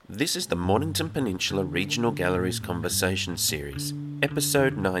This is the Mornington Peninsula Regional Galleries Conversation Series,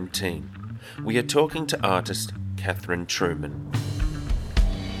 Episode 19. We are talking to artist Catherine Truman.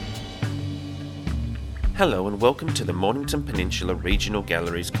 Hello and welcome to the Mornington Peninsula Regional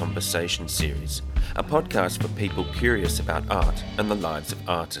Galleries Conversation Series, a podcast for people curious about art and the lives of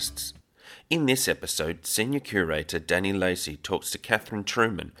artists. In this episode, Senior Curator Danny Lacy talks to Catherine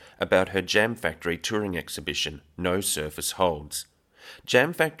Truman about her JamFactory touring exhibition, No Surface Holds.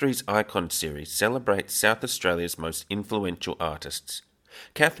 JamFactory's Icon series celebrates South Australia's most influential artists.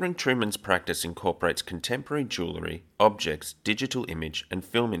 Catherine Truman's practice incorporates contemporary jewellery, objects, digital image and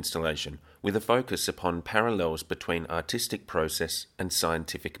film installation with a focus upon parallels between artistic process and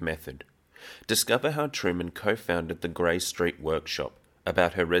scientific method. Discover how Truman co-founded the Grey Street Workshop,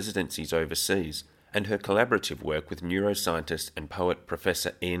 about her residencies overseas, and her collaborative work with neuroscientist and poet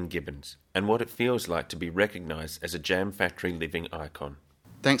Professor Ian Gibbons, and what it feels like to be recognised as a JamFactory living icon.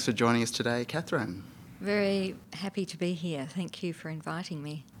 Thanks for joining us today, Catherine. Very happy to be here. Thank you for inviting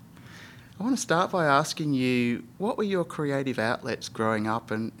me. I want to start by asking you, what were your creative outlets growing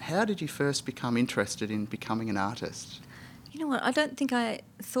up and how did you first become interested in becoming an artist? You know what, I don't think I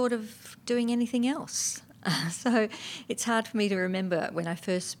thought of doing anything else. So it's hard for me to remember when I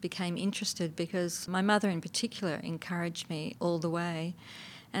first became interested because my mother in particular encouraged me all the way.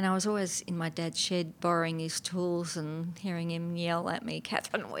 And I was always in my dad's shed borrowing his tools and hearing him yell at me,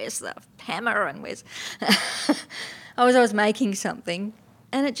 "Catherine, where's the hammer?" And where's... I was always making something.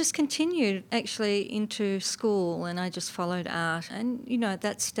 And it just continued actually into school and I just followed art. And, you know, at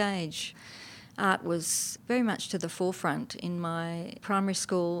that stage, art was very much to the forefront in my primary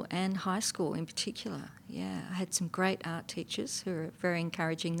school and high school in particular. Yeah, I had some great art teachers who were very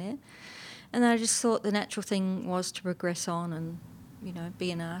encouraging there. And I just thought the natural thing was to progress on and, you know,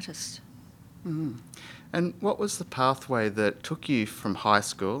 be an artist. Mm-hmm. And what was the pathway that took you from high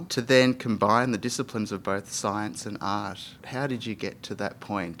school to then combine the disciplines of both science and art? How did you get to that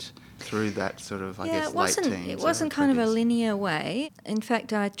point through that sort of, late teens? It wasn't kind of a linear way. In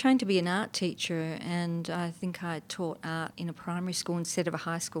fact, I trained to be an art teacher and I think I taught art in a primary school instead of a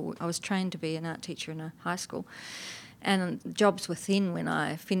high school. I was trained to be an art teacher in a high school. And jobs were thin when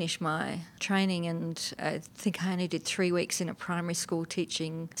I finished my training and I think I only did 3 weeks in a primary school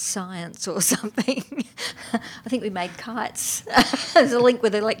teaching science or something. I think we made kites. There's a link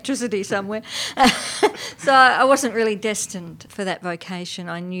with electricity somewhere. So I wasn't really destined for that vocation.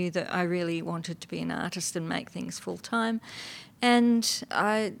 I knew that I really wanted to be an artist and make things full-time. And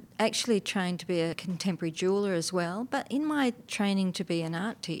I actually trained to be a contemporary jeweller as well. But in my training to be an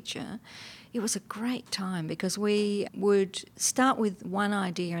art teacher, it was a great time because we would start with one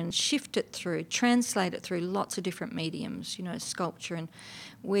idea and shift it through, translate it through lots of different mediums, you know, sculpture and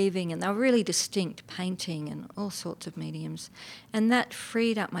weaving, and they were really distinct, painting and all sorts of mediums. And that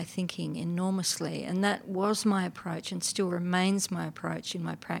freed up my thinking enormously, and that was my approach and still remains my approach in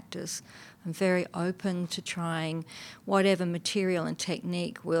my practice. I'm very open to trying whatever material and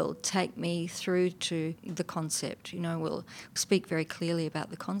technique will take me through to the concept, you know, will speak very clearly about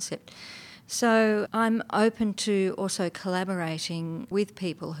the concept. So I'm open to also collaborating with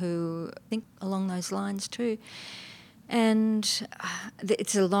people who think along those lines too. And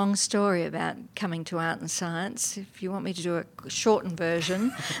it's a long story about coming to art and science. If you want me to do a shortened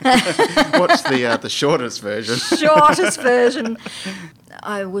version. What's the shortest version? Shortest version.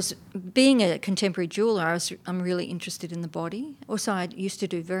 I was, being a contemporary jeweller, I'm really interested in the body. Also, I used to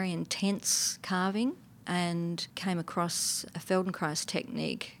do very intense carving and came across a Feldenkrais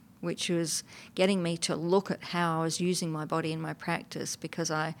technique which was getting me to look at how I was using my body in my practice because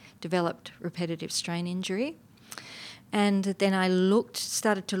I developed repetitive strain injury. And then I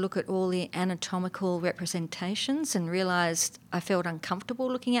started to look at all the anatomical representations and realised I felt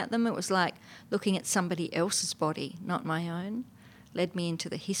uncomfortable looking at them. It was like looking at somebody else's body, not my own. Led me into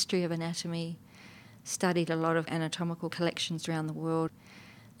the history of anatomy, studied a lot of anatomical collections around the world.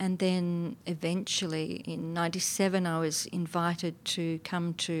 And then eventually in 1997 I was invited to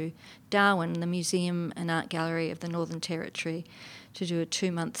come to Darwin, the Museum and Art Gallery of the Northern Territory, to do a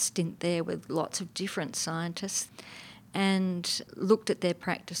 2-month stint there with lots of different scientists and looked at their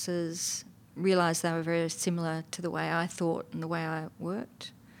practices, realised they were very similar to the way I thought and the way I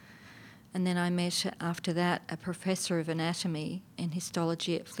worked. And then I met after that a professor of anatomy and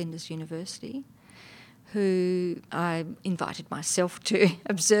histology at Flinders University, who I invited myself to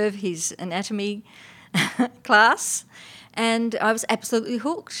observe his anatomy class, and I was absolutely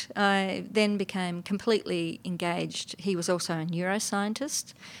hooked. I then became completely engaged. He was also a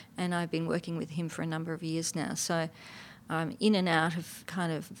neuroscientist, and I've been working with him for a number of years now. So I'm in and out of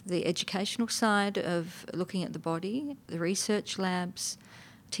kind of the educational side of looking at the body, the research labs,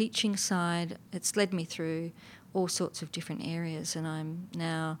 teaching side, it's led me through all sorts of different areas, and I'm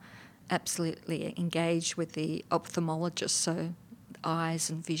now absolutely engaged with the ophthalmologist, so eyes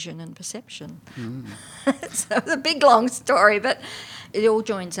and vision and perception. So it's a big, long story, but it all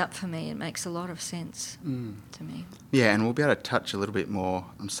joins up for me. It makes a lot of sense to me. Yeah, and we'll be able to touch a little bit more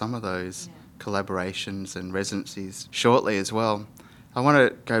on some of those collaborations and residencies shortly as well. I want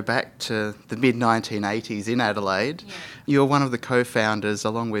to go back to the mid-1980s in Adelaide. Yeah. You're one of the co-founders,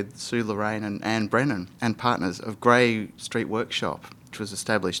 along with Sue Lorraine and Anne Brennan, and partners of Grey Street Workshop, which was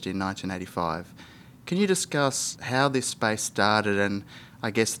established in 1985. Can you discuss how this space started and,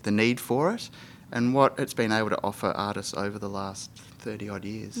 I guess, the need for it, and what it's been able to offer artists over the last 30-odd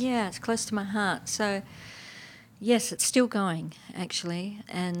years? Yeah, it's close to my heart. So, yes, it's still going, actually.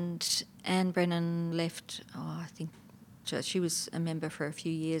 And Anne Brennan left, I think, she was a member for a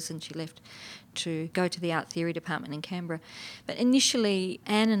few years, and she left to go to the art theory department in Canberra. But initially,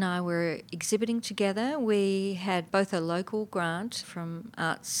 Anne and I were exhibiting together. We had both a local grant from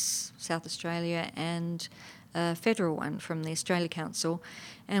Arts South Australia and a federal one from the Australia Council,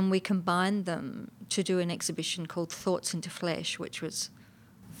 and we combined them to do an exhibition called Thoughts into Flesh, which was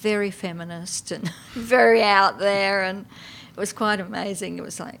very feminist and very out there, and it was quite amazing. It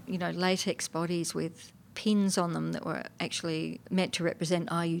was like, latex bodies with pins on them that were actually meant to represent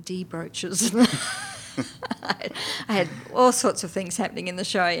IUD brooches. I had all sorts of things happening in the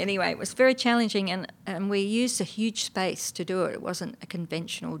show. Anyway, it was very challenging, and we used a huge space to do it. It wasn't a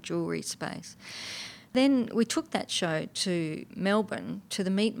conventional jewellery space. Then we took that show to Melbourne, to the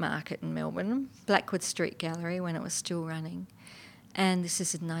meat market in Melbourne, Blackwood Street Gallery, when it was still running. And this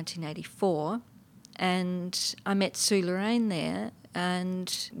is in 1984. And I met Sue Lorraine there,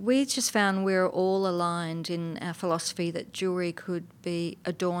 and we just found we were all aligned in our philosophy that jewellery could be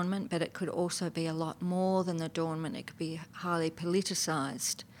adornment, but it could also be a lot more than adornment. It could be highly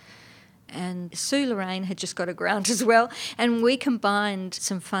politicised. And Sue Lorraine had just got a grant as well, and we combined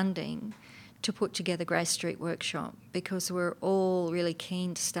some funding to put together Grey Street Workshop because we're all really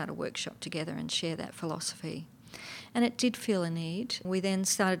keen to start a workshop together and share that philosophy. And it did feel a need. We then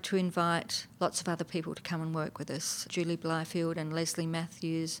started to invite lots of other people to come and work with us. Julie Blyfield and Leslie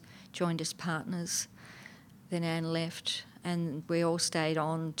Matthews joined as partners. Then Anne left, and we all stayed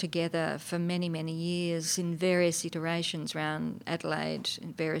on together for many, many years in various iterations around Adelaide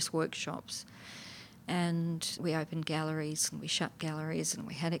in various workshops. And we opened galleries and we shut galleries and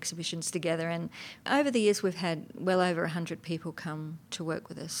we had exhibitions together. And over the years we've had well over 100 people come to work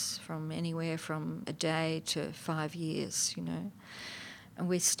with us, from anywhere from a day to 5 years, And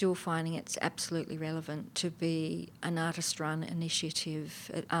we're still finding it's absolutely relevant to be an artist-run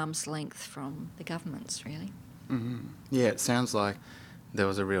initiative at arm's length from the governments, really. Mm-hmm. Yeah, it sounds like there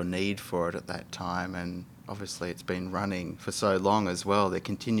was a real need for it at that time, and obviously it's been running for so long as well. There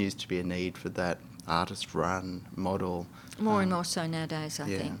continues to be a need for that artist-run model. More and more so nowadays, I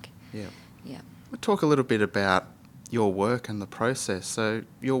think. Yeah. Yeah. We'll talk a little bit about your work and the process. So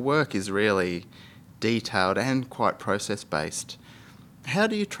your work is really detailed and quite process-based. How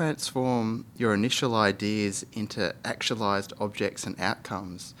do you transform your initial ideas into actualised objects and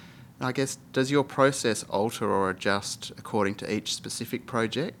outcomes? And I guess, does your process alter or adjust according to each specific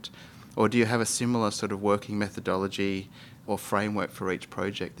project? Or do you have a similar sort of working methodology or framework for each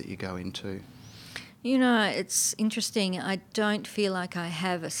project that you go into? It's interesting. I don't feel like I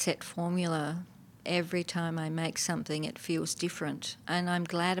have a set formula. Every time I make something, it feels different, and I'm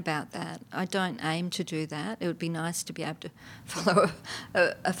glad about that. I don't aim to do that. It would be nice to be able to follow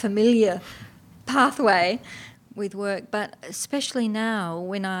a familiar pathway with work, but especially now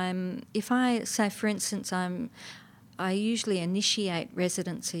when if I say, for instance, I usually initiate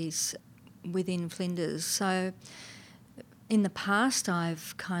residencies within Flinders. So in the past,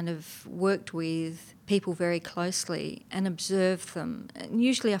 I've kind of worked with people very closely and observed them. And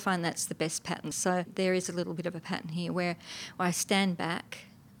usually I find that's the best pattern. So there is a little bit of a pattern here where I stand back,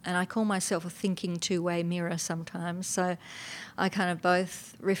 and I call myself a thinking two-way mirror sometimes. So I kind of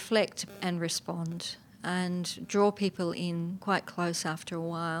both reflect and respond and draw people in quite close after a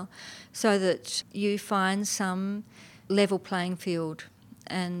while so that you find some level playing field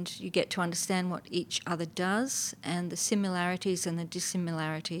and you get to understand what each other does and the similarities and the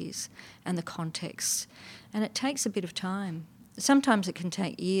dissimilarities and the context. And it takes a bit of time. Sometimes it can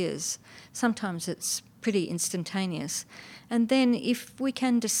take years. Sometimes it's pretty instantaneous. And then if we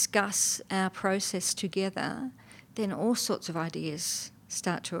can discuss our process together, then all sorts of ideas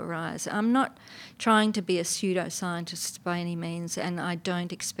start to arise. I'm not trying to be a pseudoscientist by any means, and I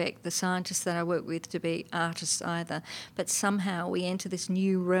don't expect the scientists that I work with to be artists either, but somehow we enter this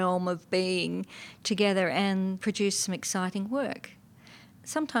new realm of being together and produce some exciting work.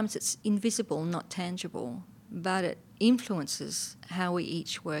 sometimes it's invisible, not tangible, but it influences how we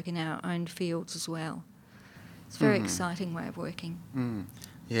each work in our own fields as well. It's a very exciting way of working.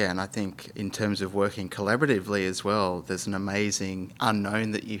 Yeah, and I think in terms of working collaboratively as well, there's an amazing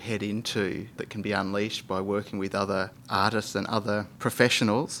unknown that you head into that can be unleashed by working with other artists and other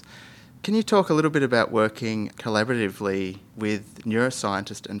professionals. Can you talk a little bit about working collaboratively with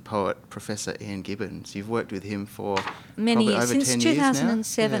neuroscientist and poet Professor Ian Gibbons? You've worked with him for many probably years, over since 10 years now?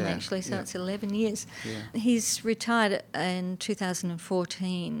 2007 Yeah, actually, so yeah. it's 11 years. Yeah. He's retired in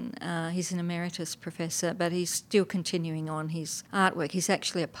 2014. He's an emeritus professor, but he's still continuing on his artwork. He's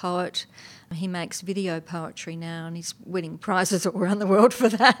actually a poet. He makes video poetry now, and he's winning prizes all around the world for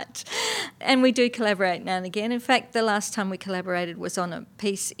that. And we do collaborate now and again. In fact, the last time we collaborated was on a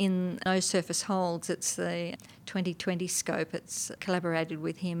piece in No Surface Holds. It's the 2020 scope. It's collaborated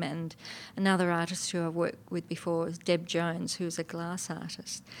with him and another artist who I've worked with before, is Deb Jones, who's a glass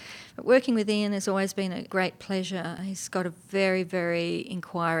artist. But working with Ian has always been a great pleasure. He's got a very, very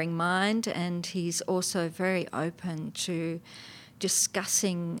inquiring mind, and he's also very open to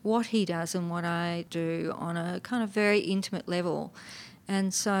discussing what he does and what I do on a kind of very intimate level.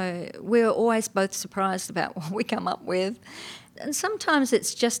 And so we're always both surprised about what we come up with. And sometimes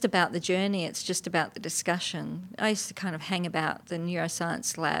it's just about the journey, it's just about the discussion. I used to kind of hang about the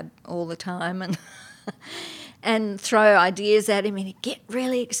neuroscience lab all the time and and throw ideas at him, and he'd get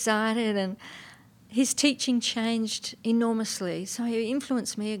really excited, and his teaching changed enormously. So he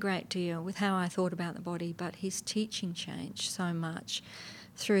influenced me a great deal with how I thought about the body, but his teaching changed so much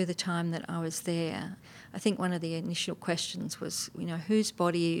through the time that I was there. I think one of the initial questions was, whose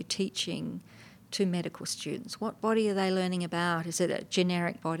body are you teaching to medical students? What body are they learning about? Is it a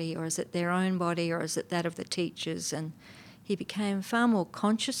generic body, or is it their own body, or is it that of the teachers? And he became far more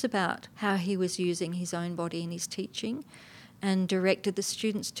conscious about how he was using his own body in his teaching, and directed the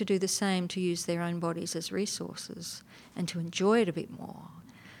students to do the same, to use their own bodies as resources and to enjoy it a bit more,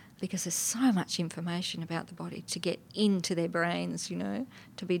 because there's so much information about the body to get into their brains,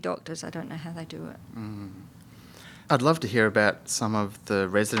 to be doctors. I don't know how they do it. I'd love to hear about some of the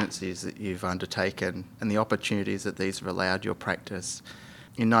residencies that you've undertaken and the opportunities that these have allowed your practice.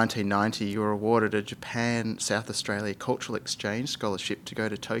 In 1990, you were awarded a Japan-South Australia Cultural Exchange Scholarship to go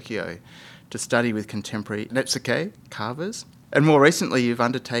to Tokyo to study with contemporary Netsuke carvers. And more recently, you've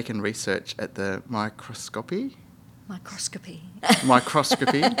undertaken research at the Microscopy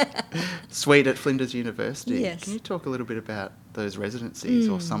suite at Flinders University. Yes. Can you talk a little bit about those residencies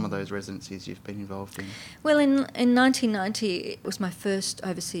or some of those residencies you've been involved in? Well, in 1990, it was my first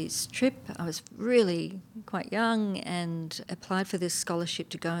overseas trip. I was really quite young and applied for this scholarship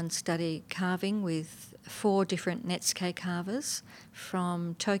to go and study carving with 4 different Netsuke carvers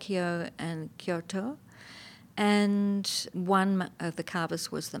from Tokyo and Kyoto. And one of the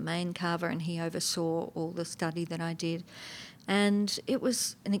carvers was the main carver, and he oversaw all the study that I did. And it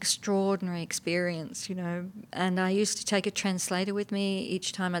was an extraordinary experience, And I used to take a translator with me.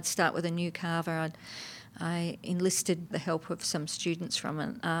 Each time I'd start with a new carver, I enlisted the help of some students from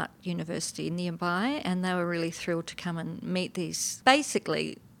an art university nearby, and they were really thrilled to come and meet these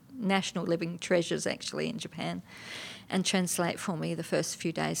basically national living treasures actually in Japan, and translate for me the first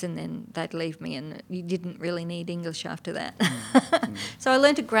few days, and then they'd leave me, and you didn't really need English after that. So I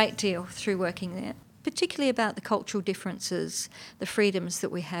learned a great deal through working there, particularly about the cultural differences, the freedoms that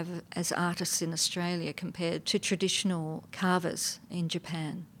we have as artists in Australia compared to traditional carvers in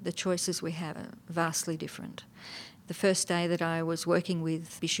Japan. The choices we have are vastly different. The first day that I was working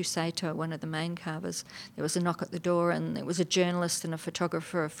with Bishu Saito, one of the main carvers, there was a knock at the door, and it was a journalist and a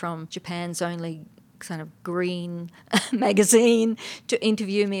photographer from Japan's only kind of green magazine to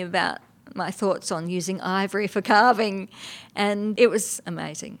interview me about my thoughts on using ivory for carving. And it was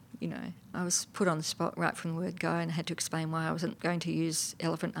amazing, I was put on the spot right from the word go, and had to explain why I wasn't going to use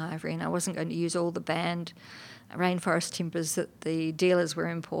elephant ivory, and I wasn't going to use all the banned rainforest timbers that the dealers were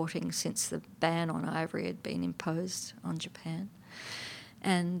importing since the ban on ivory had been imposed on Japan.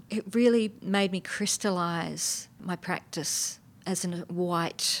 And it really made me crystallise my practice as a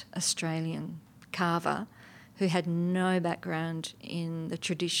white Australian carver who had no background in the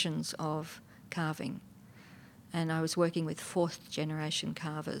traditions of carving. And I was working with 4th generation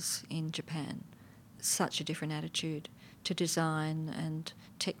carvers in Japan. Such a different attitude to design and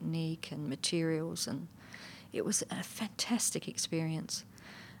technique and materials, and it was a fantastic experience.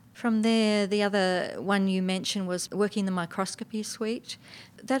 From there, the other one you mentioned was working in the microscopy suite.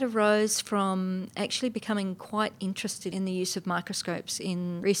 That arose from actually becoming quite interested in the use of microscopes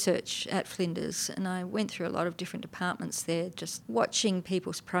in research at Flinders. And I went through a lot of different departments there, just watching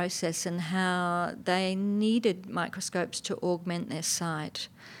people's process and how they needed microscopes to augment their sight.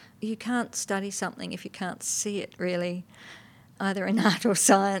 You can't study something if you can't see it, really, either in art or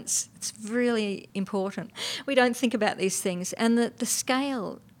science. It's really important. We don't think about these things. And the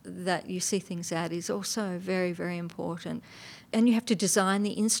scale that you see things at is also very, very important. And you have to design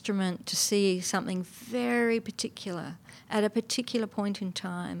the instrument to see something very particular at a particular point in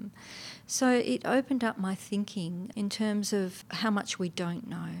time. So it opened up my thinking in terms of how much we don't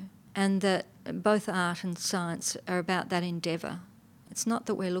know, and that both art and science are about that endeavour. It's not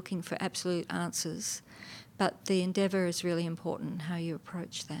that we're looking for absolute answers, but the endeavour is really important, how you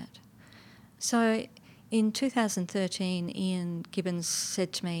approach that. So in 2013, Ian Gibbons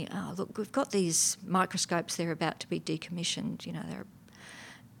said to me, "Oh, look, we've got these microscopes, they're about to be decommissioned. You know,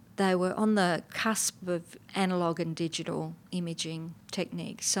 they were on the cusp of analogue and digital imaging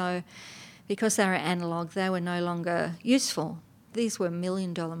techniques. So because they were analogue, they were no longer useful. These were $1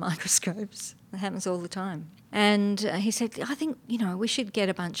 million microscopes. That happens all the time." And he said, "I think, we should get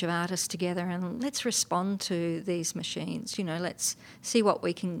a bunch of artists together and let's respond to these machines. Let's see what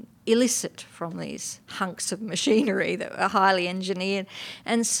we can elicit from these hunks of machinery that are highly engineered."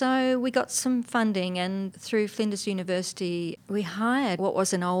 And so we got some funding, and through Flinders University, we hired what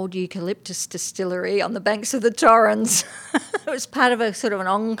was an old eucalyptus distillery on the banks of the Torrens. It was part of a sort of an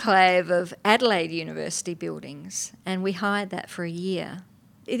enclave of Adelaide University buildings, and we hired that for a year.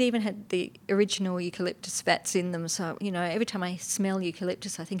 It even had the original eucalyptus vats in them, so, every time I smell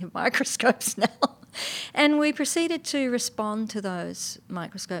eucalyptus, I think of microscopes now. And we proceeded to respond to those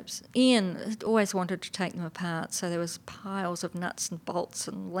microscopes. Ian had always wanted to take them apart, so there was piles of nuts and bolts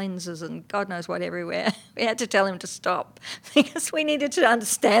and lenses and God knows what everywhere. We had to tell him to stop because we needed to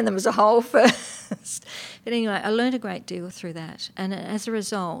understand them as a whole first. But anyway, I learned a great deal through that, and as a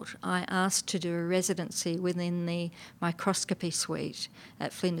result, I asked to do a residency within the microscopy suite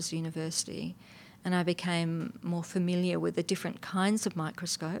at Flinders University. And I became more familiar with the different kinds of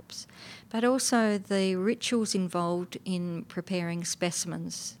microscopes, but also the rituals involved in preparing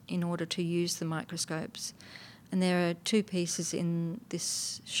specimens in order to use the microscopes. And there are two pieces in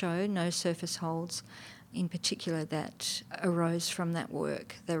this show, No Surface Holds, in particular, that arose from that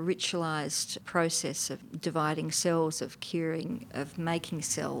work, the ritualised process of dividing cells, of curing, of making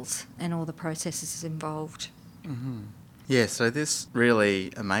cells, and all the processes involved. Mm-hmm. Yeah, so this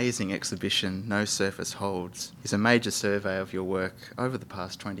really amazing exhibition, No Surface Holds, is a major survey of your work over the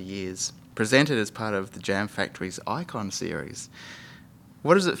past 20 years, presented as part of the JamFactory's Icon series.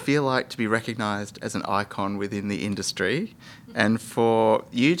 What does it feel like to be recognised as an icon within the industry, and for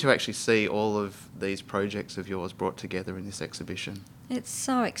you to actually see all of these projects of yours brought together in this exhibition? It's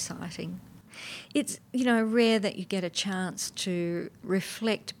so exciting. It's, rare that you get a chance to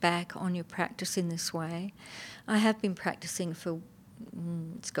reflect back on your practice in this way. I have been practicing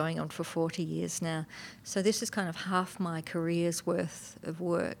it's going on for 40 years now. So this is kind of half my career's worth of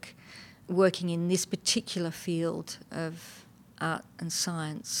work, working in this particular field of art and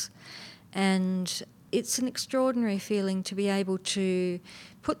science. And it's an extraordinary feeling to be able to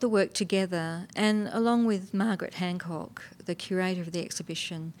put the work together, and along with Margaret Hancock, the curator of the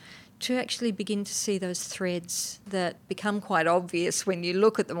exhibition, to actually begin to see those threads that become quite obvious when you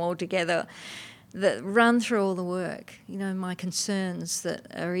look at them all together, that run through all the work. My concerns that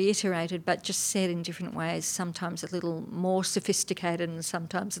are reiterated but just said in different ways, sometimes a little more sophisticated and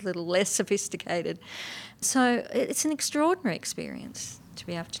sometimes a little less sophisticated. So it's an extraordinary experience to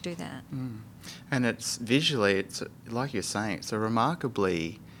be able to do that. And it's visually, it's like you're saying, it's a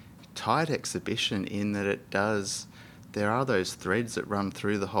remarkably tight exhibition in that there are those threads that run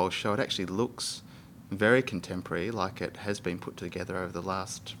through the whole show. It actually looks very contemporary, like it has been put together over the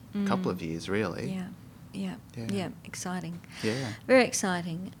last couple of years, really. Yeah, exciting. Yeah. Very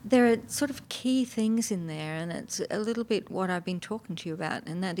exciting. There are sort of key things in there, and it's a little bit what I've been talking to you about,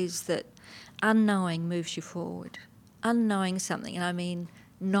 and that is that unknowing moves you forward. Unknowing something, and I mean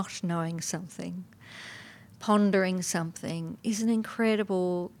not knowing something, pondering something, is an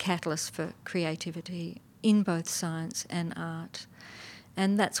incredible catalyst for creativity in both science and art.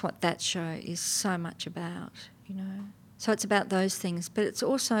 And that's what that show is so much about, So it's about those things, but it's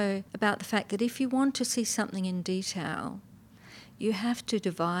also about the fact that if you want to see something in detail, you have to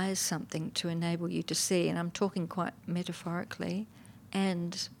devise something to enable you to see, and I'm talking quite metaphorically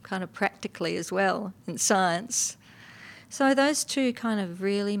and kind of practically as well in science. So those two kind of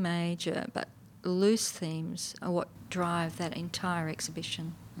really major but loose themes are what drive that entire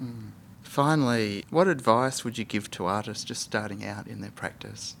exhibition. Finally, what advice would you give to artists just starting out in their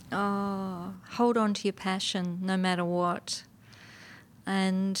practice? Oh, hold on to your passion no matter what.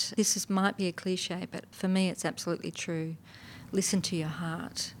 And this might be a cliche, but for me it's absolutely true. Listen to your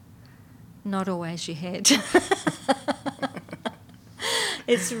heart, not always your head.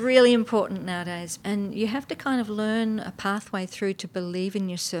 It's really important nowadays, and you have to kind of learn a pathway through to believe in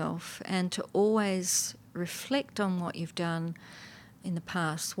yourself and to always reflect on what you've done in the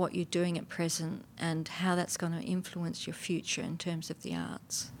past, what you're doing at present, and how that's going to influence your future in terms of the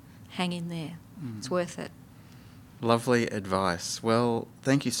arts. Hang in there. It's worth it. Lovely advice. Well,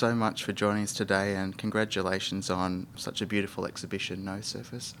 thank you so much for joining us today, and congratulations on such a beautiful exhibition, No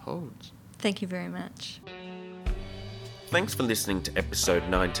Surface Holds. Thank you very much. Thanks for listening to episode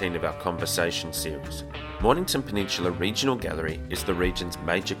 19 of our conversation series. Mornington Peninsula Regional Gallery is the region's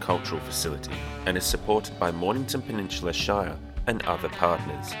major cultural facility and is supported by Mornington Peninsula Shire and other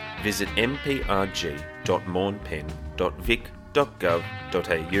partners. Visit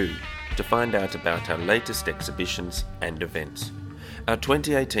mprg.mornpen.vic.gov.au to find out about our latest exhibitions and events. Our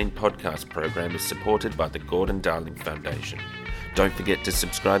 2018 podcast program is supported by the Gordon Darling Foundation. Don't forget to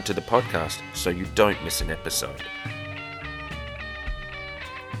subscribe to the podcast so you don't miss an episode.